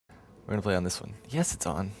We're gonna play on this one. Yes, it's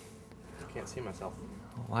on. I can't see myself.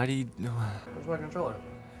 Why do you... Where's my controller?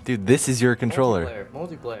 Dude, this is your controller.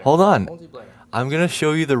 Multiplayer. Hold on. Multiplayer. I'm gonna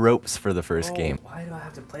show you the ropes for the first game. Why do I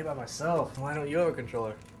have to play by myself? Why don't you have a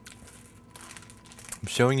controller? I'm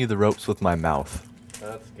showing you the ropes with my mouth.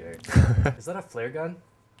 That's gay. Is that a flare gun?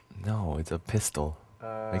 No, it's a pistol.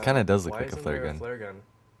 It kind of does look like a flare gun. Flare gun?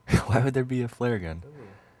 Why would there be a flare gun? Ooh.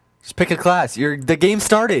 Just pick a class. The game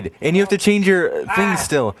started, and you have to change your thing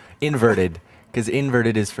still. Inverted, because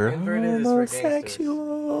inverted is for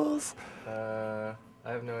homosexuals. I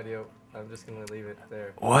have no idea. I'm just gonna leave it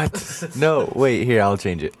there. What? No, wait. Here, I'll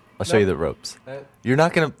change it. I'll show you the ropes. You're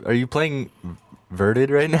not gonna. Are you playing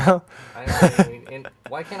verted right now?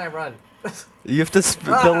 Why can't I run? You have to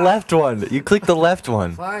the left one. You click the left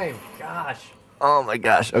one. Fine. Gosh. Oh my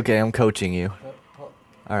gosh. Okay, I'm coaching you.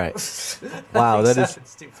 All right. Wow, that is.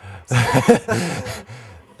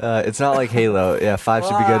 It's not like Halo. Yeah, 5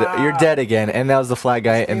 should be good. You're dead again, and that was the flag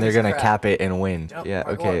guy, and they're gonna cap it and win. Yeah.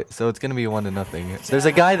 Okay. So it's gonna be 1-0. There's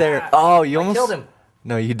a guy there. Oh, you almost killed him.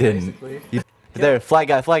 No, you didn't. There, flag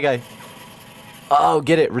guy, flag guy. Oh,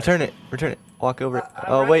 get it. Return it. Return it. Walk over it.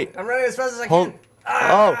 Oh, wait. I'm running as fast as I can.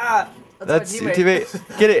 Oh, that's your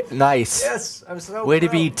teammate. Get it. Nice. Yes, I'm so Way to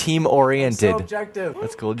be team oriented. So objective.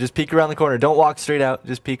 That's cool. Just peek around the corner. Don't walk straight out.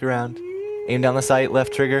 Just peek around. Aim down the sight.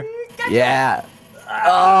 Left trigger. Yeah.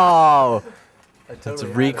 Oh. That's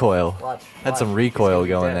recoil. Had some recoil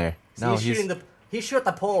going there. No, he shot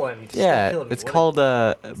the pole and yeah. It's called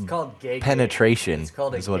gay penetration. It's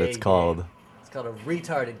called is what it's called. It's called a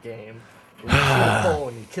retarded game. You shoot a pole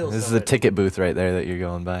and you kill this somebody. is the ticket booth right there that you're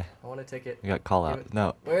going by. I want a ticket. You got call out.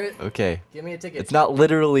 No. Where? Okay. Give me a ticket. It's not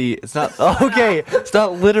literally. It's not. Oh, okay. It's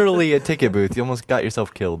not literally a ticket booth. You almost got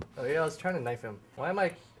yourself killed. Oh yeah, I was trying to knife him. Why am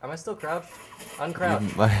I? Am I still crouched? Uncrouch.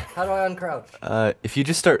 How do I uncrouch? If you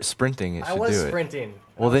just start sprinting, it should do it. I was sprinting.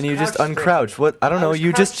 Well, then you just uncrouch. What? I don't know.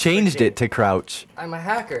 You just changed it to crouch. I'm a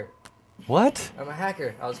hacker. What? I'm a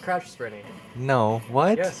hacker. I was crouch sprinting. No.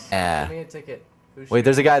 What? Yes. Ah. Give me a ticket. Wait,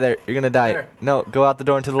 there's a guy there. You're gonna die. Where? No, go out the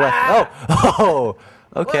door and to the left. Oh. Oh.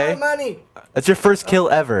 Okay. I want the money. That's your first kill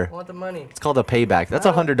ever. I want the money. It's called a payback. That's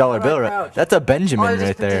a $100 bill. Right? That's a Benjamin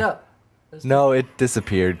right there. No, it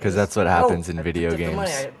disappeared because that's what happens in video games. The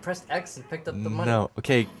money. I pressed X and picked up the money. No.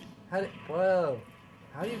 Okay. Whoa.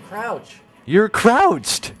 How do you crouch? You're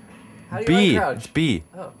crouched. How do you uncrouch? It's B.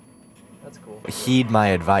 Oh. That's cool. Heed my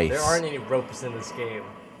advice. There aren't any ropes in this game.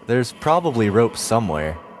 There's probably ropes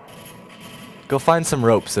somewhere. Go find some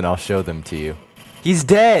ropes and I'll show them to you. He's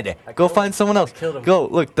dead. Go find someone else. Go.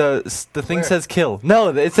 Look, the thing says kill. No,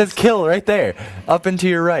 it says kill right there. Up and to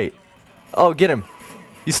your right. Oh, get him.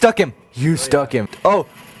 You stuck him. You stuck him. Oh.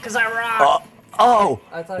 Cause I rocked. Oh.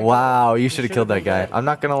 Wow, you should have killed that guy. I'm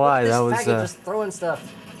not gonna lie. That was just throwing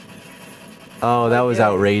stuff. Oh, that was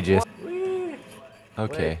outrageous.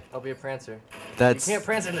 Okay. Wait, I'll be a prancer. You can't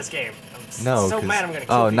prance in this game. I'm so mad I'm gonna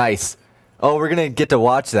kill people. Nice. Oh, we're gonna get to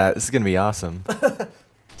watch that. This is gonna be awesome.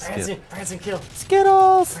 Prance and kill.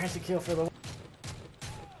 Skittles. Prance and kill for the.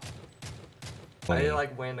 I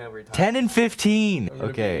like win every time. 10 and 15.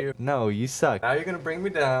 Okay. No, you suck. Now you're gonna bring me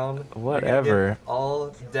down. Whatever.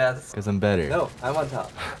 All deaths. Because I'm better. No, I'm on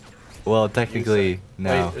top. Well, technically,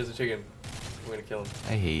 no. Wait, there's a chicken. We're gonna kill him.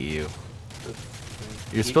 I hate you.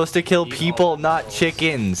 You're supposed to kill people, not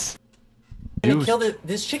chickens.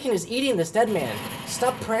 This chicken is eating this dead man.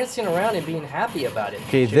 Stop prancing around and being happy about it.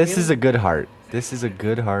 Okay, this is a good heart. This is a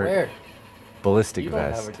good heart. Where? Ballistic You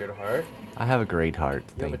vest. don't have a good heart. I have a great heart.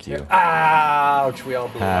 Thank you. Ouch! We all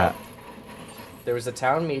blew up. There was a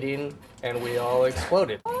town meeting and we all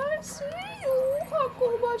exploded. I see you,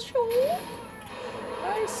 Hakumacho.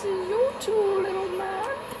 I see you too, little man.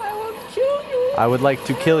 I will kill you. I would like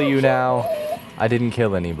to kill you now. I didn't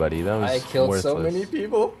kill anybody. That was I killed worthless. so many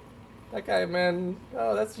people. That guy, man.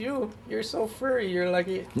 Oh, that's you. You're so furry. You're like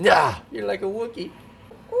a. You're like a Wookiee.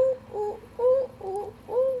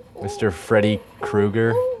 Mr. Freddy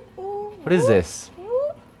Krueger. What is this?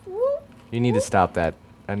 You need to stop that.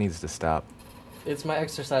 That needs to stop. It's my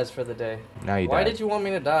exercise for the day. Now you Why died. did you want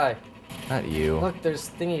me to die? Not you. Look,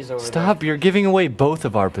 there's thingies over there. Stop, you're giving away both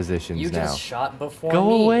of our positions now. You just shot before me.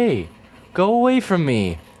 Go away. Go away from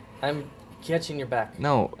me. I'm catching your back.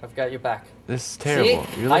 No. I've got your back. This is terrible.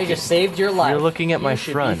 See? I just saved your life. You're looking at my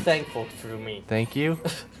front. You should be thankful for me. Thank you.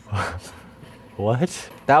 What?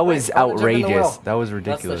 That was outrageous. That was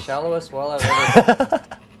ridiculous. That's the shallowest well I've ever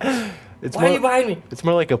Why are you behind me? It's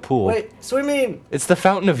more like a pool. Wait, swimming! It's the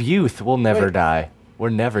fountain of youth. We'll never die. We're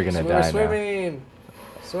never gonna die swimming.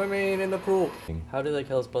 Swimming in the pool. How do they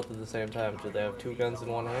kill us both at the same time? Do they have 2 guns in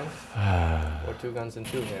one hand? Or 2 guns in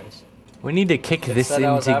 2 hands? We need to kick this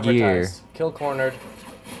into gear. Kill cornered.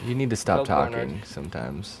 You need to stop Kill cornered. talking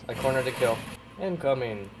sometimes. I cornered a kill.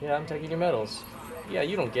 Incoming. Yeah, I'm taking your medals. Yeah,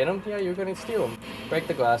 you don't get them. Yeah, you're gonna steal them. Break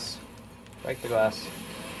the glass. Break the glass.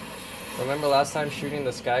 Remember last time shooting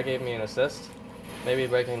the sky gave me an assist? Maybe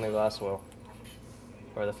breaking the glass will.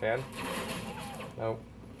 Or the fan. Nope.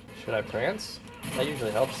 Should I prance? That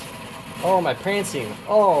usually helps. Oh, my prancing.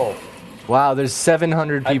 Oh. Wow, there's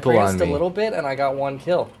 700 people on me. I pranced a little bit and I got 1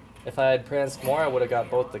 kill. If I had pranced more, I would have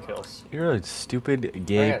got both the kills. You're a stupid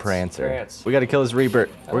gay prancer. Prance. We gotta kill this Reaper.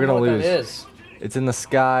 We're gonna lose. That is. It's in the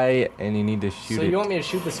sky, and you need to shoot it. So you want me to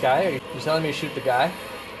shoot the sky? Or you telling me to shoot the guy?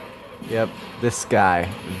 Yep, this guy.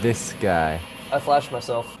 This guy. I flashed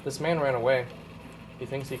myself. This man ran away. He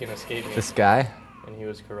thinks he can escape me. This guy? And he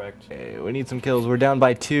was correct. Okay, we need some kills. We're down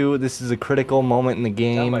by 2. This is a critical moment in the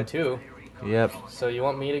game. Down by 2? Yep. So you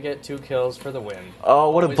want me to get 2 kills for the win. Oh,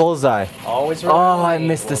 what a bullseye. Always remember I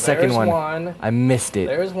missed the second one. I missed it.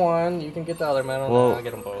 There's 1. You can get the other medal. Well, and I'll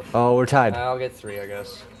get them both. Oh, we're tied. I'll get 3, I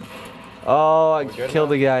guess. Oh, I killed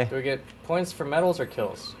the guy. Do we get points for medals or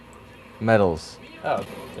kills? Medals. Oh,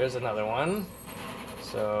 there's another one.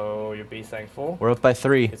 So you be thankful. We're up by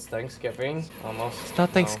 3. It's Thanksgiving, almost. It's not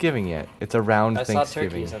Thanksgiving yet. It's around Thanksgiving. I saw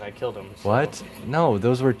turkeys and I killed them. So. What? No,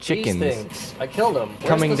 those were chickens. These things. I killed them. Where's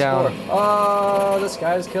coming the down. Score? Oh, this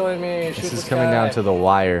guy's killing me. Shoot this is this coming guy. down to the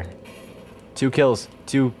wire. 2 kills.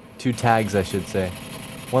 2 tags, I should say.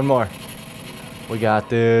 1 more. We got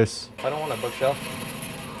this. I don't want a bookshelf.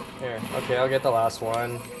 Here. Okay, I'll get the last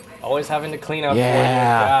one. Always having to clean up yeah. for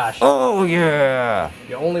you. Gosh. Oh, yeah.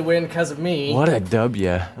 You only win because of me. What a W.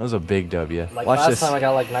 That was a big W. Like Watch last this. time I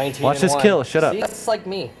got like 19 Watch this kill. Shut up. See, that's like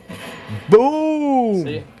me. Boom.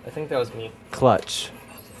 See? I think that was me. Clutch.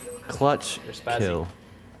 Clutch You're spazzy. kill.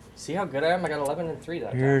 See how good I am? I got 11 and 3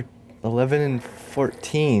 that You're time. 11 and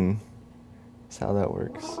 14. That's how that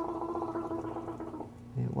works.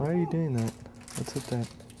 Hey, why are you doing that? What's with that?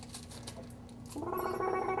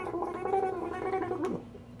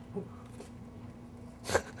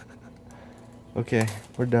 Okay,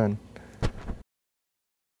 we're done.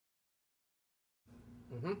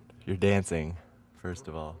 You're dancing, first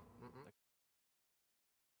of all.